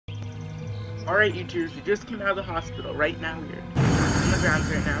Alright, you two, you just came out of the hospital. Right now, we're on the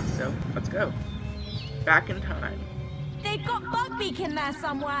grounds right now, so let's go. Back in time. They've got Buckbeak in there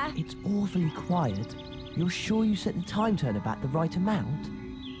somewhere. It's awfully quiet. You're sure you set the time turner back the right amount?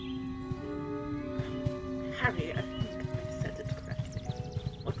 Harry, I think I said it correctly.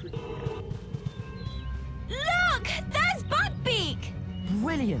 What would you do? Look! There's Buckbeak!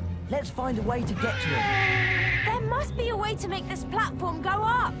 Brilliant! Let's find a way to get to him. There must be a way to make this platform go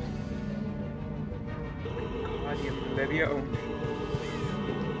up. God, you video.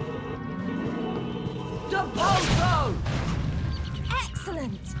 Depulso!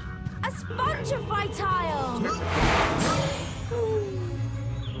 Excellent! A spongify tile!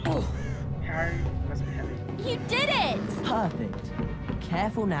 Harry must be heavy. You did it! Perfect.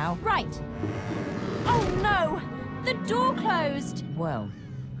 Careful now. Right. Oh no! The door closed! Well,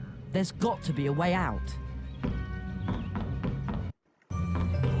 there's got to be a way out.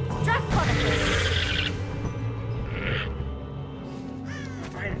 Draconicus!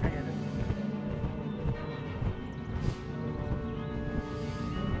 I get it.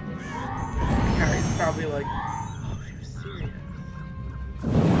 Harry's probably like, oh, she was serious.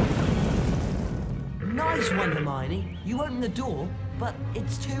 Nice one, Hermione. You opened the door, but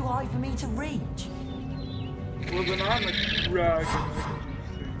it's too high for me to reach. Well, then I'm a dragon.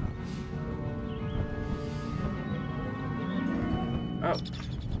 Oh.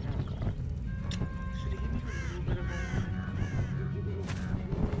 Should he give me a little bit of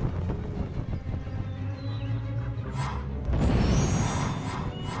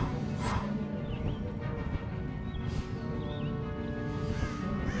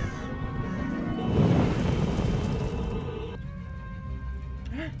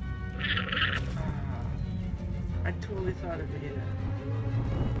I totally thought of it.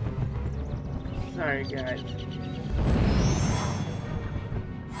 Sorry, guys.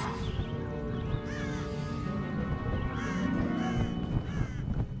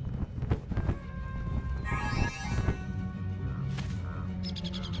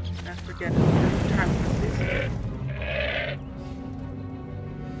 I forget time for this.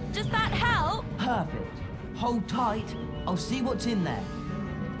 Does that help? Perfect. Hold tight. I'll see what's in there.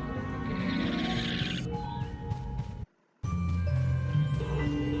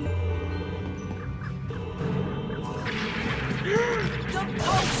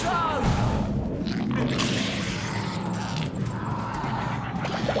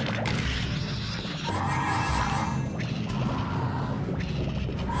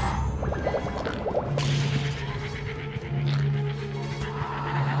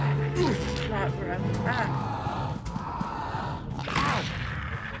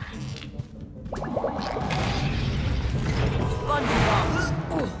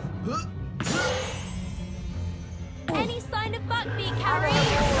 Any sign of Buckbeak, Harry?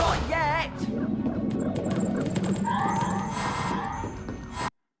 Not yet!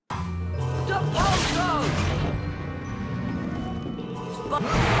 Depulso!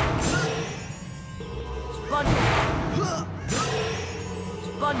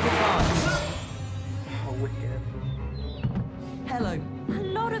 Spongify! Oh, wicked. Hello. A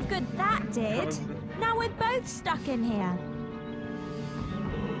lot of good that did. Now we're both stuck in here.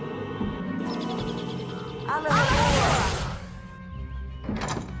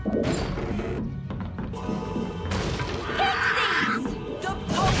 Pixies!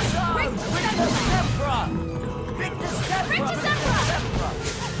 Depulso! Rictus Sempra! Rictus Sempra! Rictus Sempra!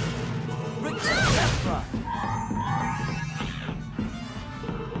 Rictus Sempra!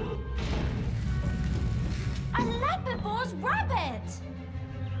 A Lepivor's rabbit!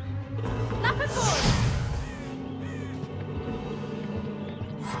 Lepivor!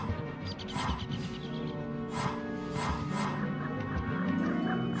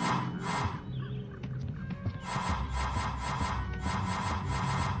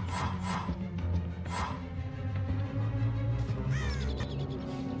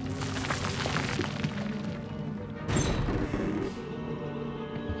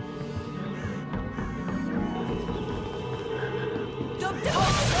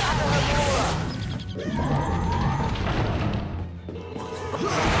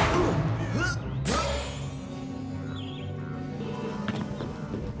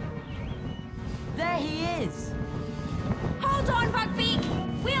 There he is! Hold on, Buckbeak!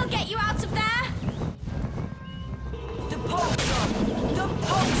 We'll get you out of there! Depulso!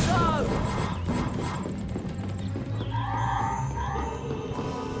 Depulso!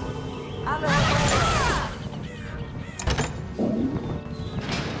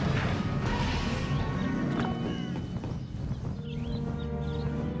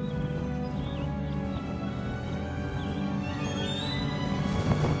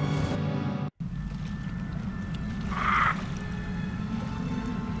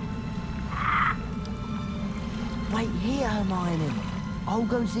 Hermione. I'll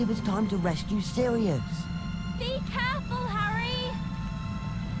go and see if it's time to rescue Sirius. Be careful, Harry!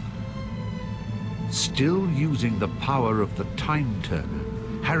 Still using the power of the Time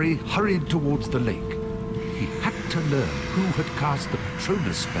Turner, Harry hurried towards the lake. He had to learn who had cast the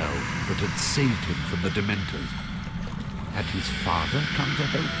Patronus spell that had saved him from the Dementors. Had his father come to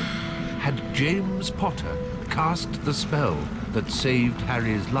help him? Had James Potter cast the spell that saved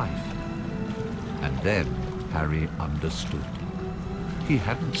Harry's life? And then Harry understood. He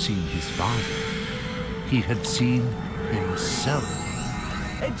hadn't seen his father. He had seen himself.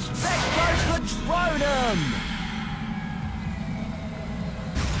 Expecto Patronum!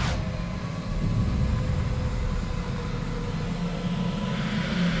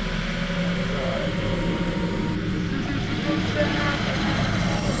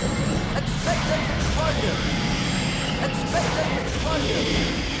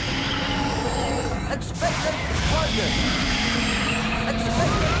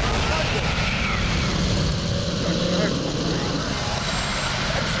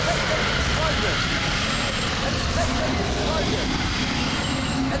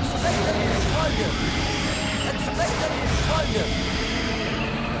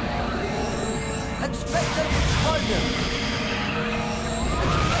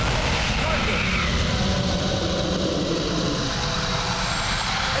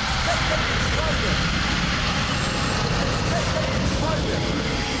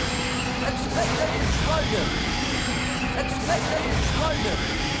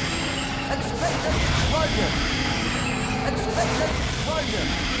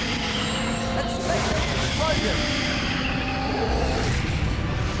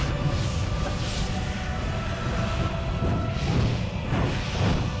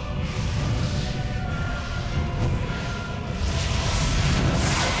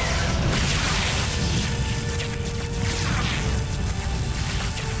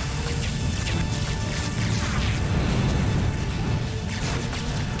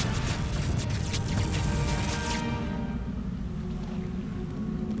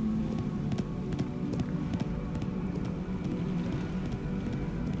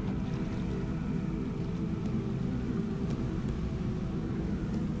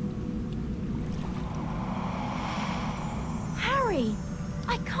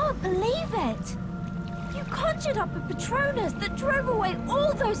 I can't believe it! You conjured up a Patronus that drove away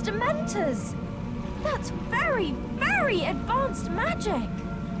all those Dementors! That's very, very advanced magic!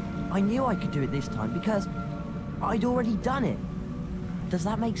 I knew I could do it this time because I'd already done it. Does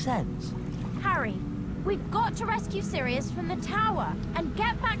that make sense? Harry, we've got to rescue Sirius from the tower and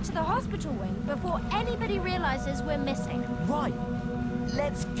get back to the hospital wing before anybody realizes we're missing. Right.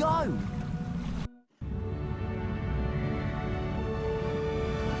 Let's go!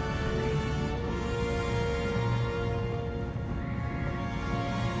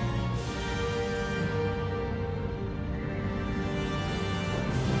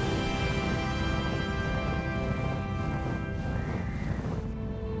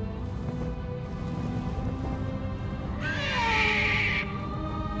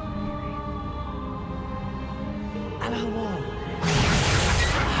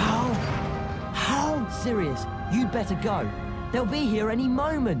 Sirius, you'd better go. They'll be here any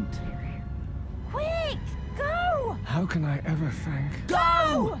moment. Quick, go! How can I ever thank...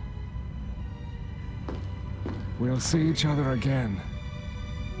 Go! We'll see each other again.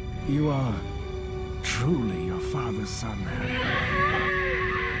 You are truly your father's son, Harry.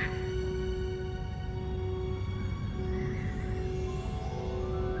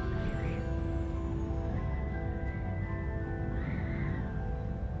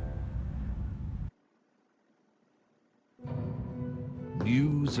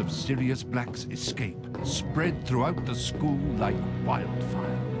 News of Sirius Black's escape spread throughout the school like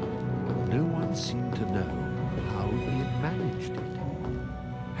wildfire. No one seemed to know how they had managed it.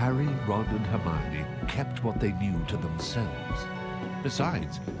 Harry, Ron, and Hermione kept what they knew to themselves.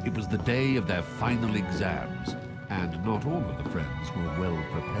 Besides, it was the day of their final exams, and not all of the friends were well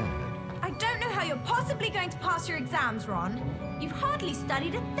prepared. I don't know how you're possibly going to pass your exams, Ron. You've hardly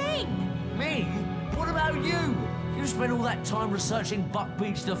studied a thing. Me? What about you? You spent all that time researching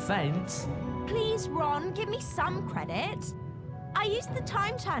Buckbeak's defense. Please, Ron, give me some credit. I used the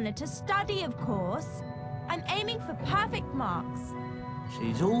Time Turner to study, of course. I'm aiming for perfect marks.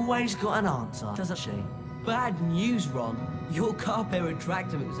 She's always got an answer, doesn't she? Bad news, Ron. Your Carpe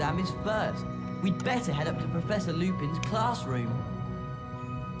Retractum exam is first. We'd better head up to Professor Lupin's classroom.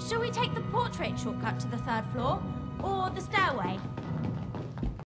 Shall we take the portrait shortcut to the third floor? Or the stairway?